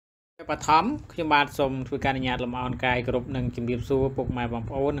បឋមខ្ញុំបាទសូមធ្វើការអនុញ្ញាតលំអរកាយគ្រប់នឹងជំរាបសួរពុកម៉ែបង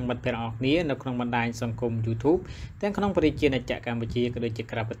ប្អូននិងមិត្តភ័ក្តិអរគ្នានៅក្នុងបណ្ដាញសង្គម YouTube ទាំងក្នុងប្រទេសជាតិកម្ពុជាក៏ដូចជា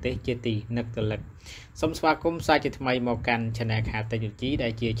ក្រៅប្រទេសជាទីនឹកត្រឡឹកសូមស្វាគមន៍សាជាថ្មីមកកាន់ Channel ខាត Technology ដែ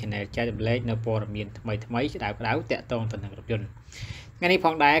លជា Channel ចែករំលែកនៅព័ត៌មានថ្មីៗក្តៅៗតាក់ទងទៅនឹងរថយន្តថ្ងៃនេះផ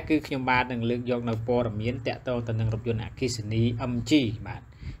ងដែរគឺខ្ញុំបាទនឹងលើកយកនៅព័ត៌មានតាក់ទងទៅនឹងរថយន្តអគ្គិសនី MG បាទ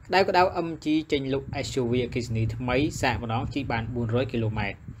ក្តៅ MG ចេញលុប SUV អគ្គិសនីថ្មីសាកម្ដងជិះបាន400 គីឡូម៉ែ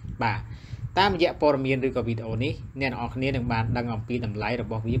ត្របាទតាមរយៈព័ត៌មានឬក៏វីដេអូនេះអ្នកនរគ្នានឹងបានដឹងអំពីតម្លៃរ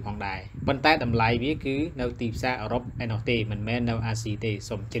បស់វាផងដែរប៉ុន្តែតម្លៃវាគឺនៅទីផ្សារអឺរ៉ុបឯណោះទេមិនមែននៅអាស៊ីទេ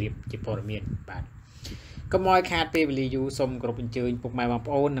សូមជ្រាបជាព័ត៌មានបាទកុំឲ្យខាតពេលវេលាយូរសូមគោរពអញ្ជើញពុកម៉ែបង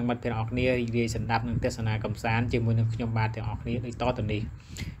ប្អូននិងមិត្តភ័ក្តិអរគ្នារីករាយស្ដាប់និងទស្សនាកម្សាន្តជាមួយនឹងខ្ញុំបាទទាំងអស់គ្នាដូចតទៅនេះ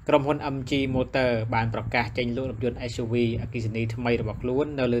ក្រុមហ៊ុន MG Motor បានប្រកាសចេញលក់រថយន្ត SUV អគ្គិសនីថ្មីរបស់ខ្លួន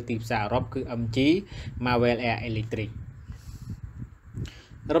នៅលើទីផ្សារអឺរ៉ុបគឺ MG Marvel X Electric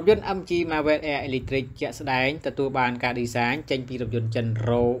រថយន្ត MG Marvel X Electric ជាក់ស្ដែងទទួលបានការ design ចេញពីរថយន្តចិន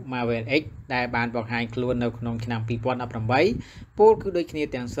Roewe Marvel X ដែលបានបង្ហាញខ្លួននៅក្នុងឆ្នាំ2018ពោលគឺដូចគ្នា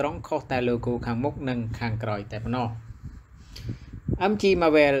ទាំងស្រុងខុសតែ logo ខាងមុខនិងខាងក្រោយតែប៉ុណ្ណោះ MG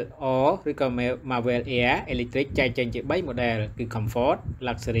Marvel R ឬក៏ Marvel Air Electric ចែកចេញជា3 model គឺ Comfort,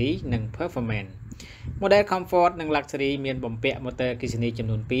 Luxury និង Performance model Comfort និង Luxury មានបំពាក់ motor អគ្គិសនីចំ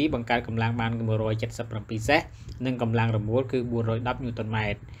នួន2បង្កើតកម្លាំងបាន177សេសនិងកម្លាំងរមុលគឺ410 Nm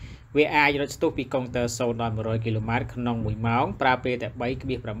វាអាចរត់ស្ទុះពីកុងទ័រ0ដល់100 km ក្នុង1ម៉ោងប្រើពេលតែ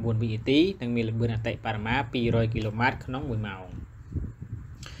 3.9 វិនាទីនិងមានល្បឿនអតិបរមា200 km ក្នុង1ម៉ោង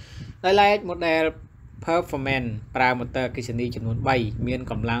ដោយឡែក model Performance ប្រើ motor អគ្គិសនីចំនួន3មាន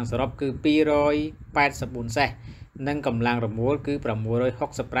កម្លាំងសរុបគឺ284សេសនិងកម្លាំងរមុលគឺ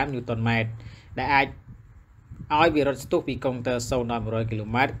665 Nm ដែលអាចឲ្យវារត់ស្ទុះពីកុងទ័រ0ដល់100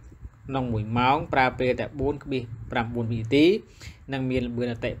 km ក្នុង1ម៉ោងប្រើពេលតែ 4.9 វិនាទីនិងមានល្បឿន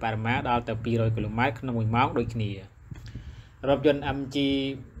អតិបរមាដល់ទៅ200 km ក្នុង1ម៉ោងដូចគ្នារថយន្ត MG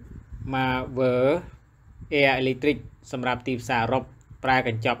Marvel Air Electric សម្រាប់ទីផ្សារអឺរ៉ុបប្រើក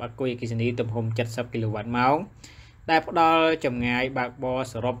ញ្ចប់អាគុយអគ្គិសនីទំហំ70 kW ម៉ោងដែលផ្ដល់ចម្ងាយបើកបរ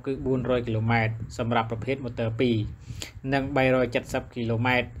សរុបគឺ400 km សម្រាប់ប្រភេទ motor 2និង370 km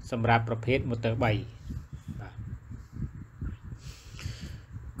សម្រាប់ប្រភេទ motor 3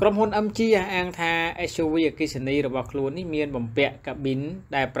ក្រុមហ៊ុន MG អះអាងថា SUV អគ្គិសនីរបស់ខ្លួននេះមានបំពាក់កាប៊ីន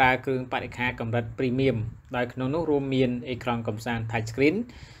ដែលប្រើគ្រឿងបរិក្ខារកម្រិត Premium ដោយក្នុងនោះរួមមានអេក្រង់កម្សាន្ត Touch Screen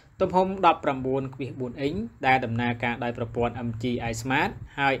ទំហំ 19.4 អ៊ីងដែលដំណើរការដោយប្រព័ន្ធ MG iSmart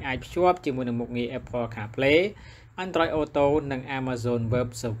ហើយអាចភ្ជាប់ជាមួយនឹងមុខងារ Apple CarPlay Android Auto និង Amazon Web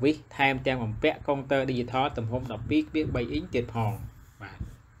Service ថែមទាំងបំពាក់កុងទ័រ Digital ទំហំ 12.3 អ៊ីងទៀតផងបាទ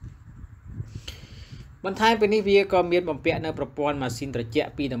បន្ថែមពីនេះវាក៏មានបំពាក់នៅប្រព័ន្ធម៉ាស៊ីនត្រជាក់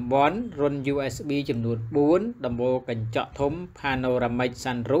2តំបន់រុន USB ចំនួន4ដំបូលកញ្ចក់ធំ Panoramic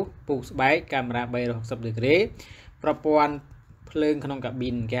Sunroof ពុះស្បែកកាមេរ៉ា360 degree ប្រព័ន្ធភ្លើងក្នុងកាប៊ី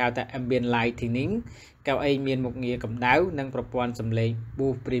នគេហៅថា Ambient Lighting កៅអីមានមុខងារកម្ដៅនិងប្រព័ន្ធសំឡេង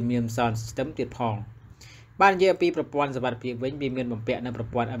Boost Premium Sound System ទៀតផងបាននិយាយពីប្រព័ន្ធសុវត្ថិភាពវិញវាមានបំពាក់នៅប្រ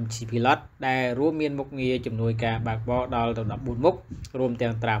ព័ន្ធ MG Pilot ដែលរួមមានមុខងារជំនួយការបើកបរដល់ទៅ14មុខរួម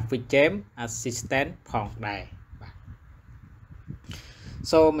ទាំង Traffic Jam Assistant ផងដែរបាទ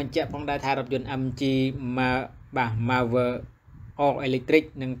សូមបញ្ជាក់ផងដែរថារថយន្ត MG Marvel X Electric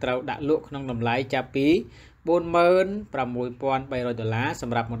នឹងត្រូវដាក់លក់ក្នុងតម្លៃចាប់ពី$46,300ស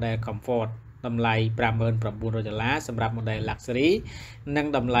ម្រាប់ model Comfort តម្លៃ$59,900សម្រាប់ model Luxury និង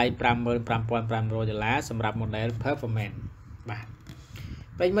តម្លៃ$55,500សម្រាប់ model Performance បាទ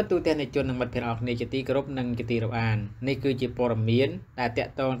ប្រិយមិត្តទូទាំងអ្នកជននិងមិត្តភ័ក្តិអរគ្នាជាទីគោរពនិងជាទីរាប់អាននេះគឺជាព័ត៌មានដែលតា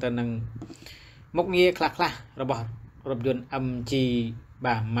ក់ទងទៅនឹងមុខងារខ្លះៗរបស់រថយន្ត MG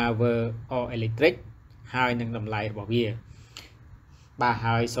Marvel X Electric ហើយនឹងតម្លៃរបស់វាបាទ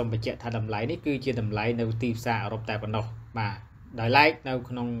ហើយសូមបញ្ជាក់ថាតម្លៃនេះគឺជាតម្លៃនៅទីផ្សារអឺរ៉ុបតែប៉ុណ្ណោះបាទដោយឡែកនៅ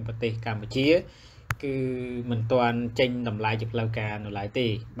ក្នុងប្រទេសកម្ពុជាគឺមិនទាន់ចេញតម្លៃជាផ្លូវការនៅឡើយទេ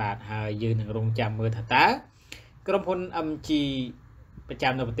បាទហើយយើងនឹងរងចាំមើលថាតើក្រុមហ៊ុន MG ប្រ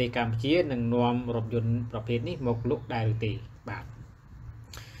ចាំនៅប្រទេសកម្ពុជានឹងនាំរថយន្តប្រភេទនេះមកលក់ដែរឬទេបាទ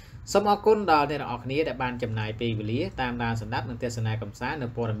សូមអរគុណដល់អ្នកនរគ្នាដែលបានចំណាយពេលវេលាតាមដានស្ដាប់និងទស្សនាកម្សាន្តនៅ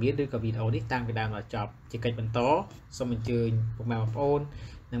ព័ត៌មានឬក៏វីដេអូនេះតាំងពីដើមដល់ចប់ជាកិច្ចបន្តសូមអញ្ជើញពុកម៉ែបងប្អូន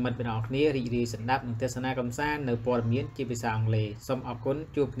និងមិត្តភ័ក្តិអរគ្នារីករាយស្ដាប់និងទស្សនាកម្សាន្តនៅព័ត៌មានជាភាសាអង់គ្លេសសូមអរគុណ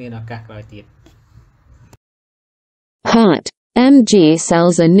ជួបគ្នានៅឱកាសក្រោយទៀត Hot MG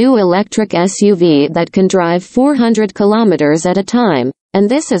sells a new electric SUV that can drive 400 kilometers at a time, and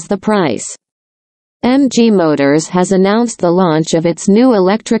this is the price. MG Motors has announced the launch of its new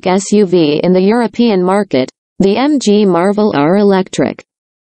electric SUV in the European market, the MG Marvel R Electric.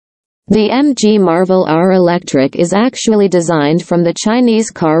 The MG Marvel R Electric is actually designed from the Chinese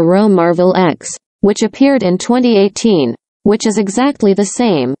car Roewe Marvel X, which appeared in 2018, which is exactly the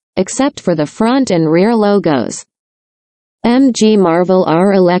same, except for the front and rear logos. MG Marvel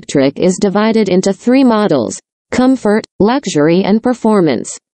R Electric is divided into 3 models: Comfort, Luxury and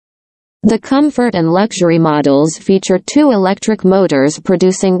Performance. The Comfort and Luxury models feature 2 electric motors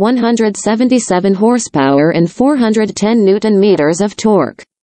producing 177 horsepower and 410 Nm of torque.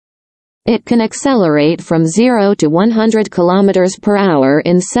 It can accelerate from 0 to 100 km per hour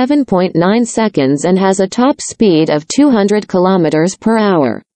in 7.9 seconds and has a top speed of 200 km per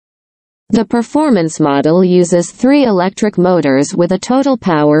hour. The Performance model uses 3 electric motors with a total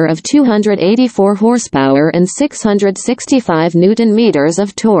power of 284 horsepower and 665 Nm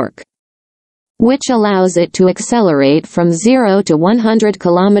of torque, which allows it to accelerate from 0 to 100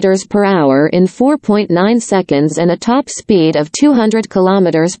 km per hour in 4.9 seconds and a top speed of 200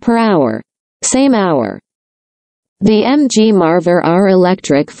 km per hour, same hour. The MG Marvel R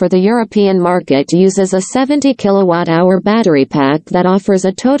Electric for the European market uses a 70 kWh battery pack that offers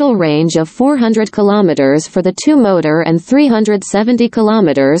a total range of 400 km for the 2-motor and 370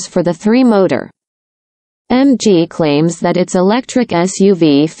 km for the 3-motor. MG claims that its electric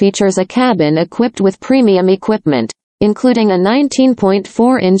SUV features a cabin equipped with premium equipment, including a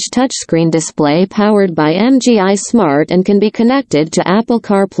 19.4-inch touchscreen display powered by MGI Smart and can be connected to Apple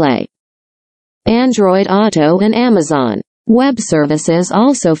CarPlay, Android Auto and Amazon Web Services.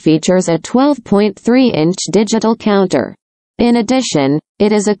 Also features a 12.3-inch digital counter. In addition,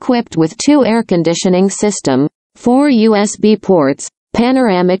 it is equipped with 2 air conditioning system, 4 USB ports,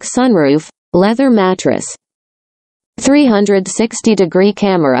 panoramic sunroof, leather mattress, 360-degree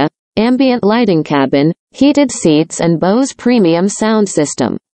camera, ambient lighting, cabin, heated seats and Bose premium sound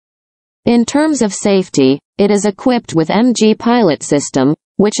system. In terms of safety, it is equipped with MG Pilot system,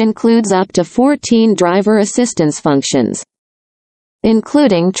 which includes up to 14 driver assistance functions,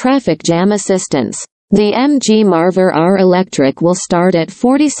 including traffic jam assistance. The MG Marvel R Electric will start at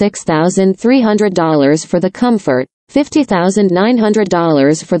 $46,300 for the Comfort,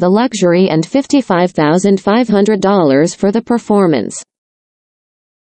 $50,900 for the Luxury and $55,500 for the Performance.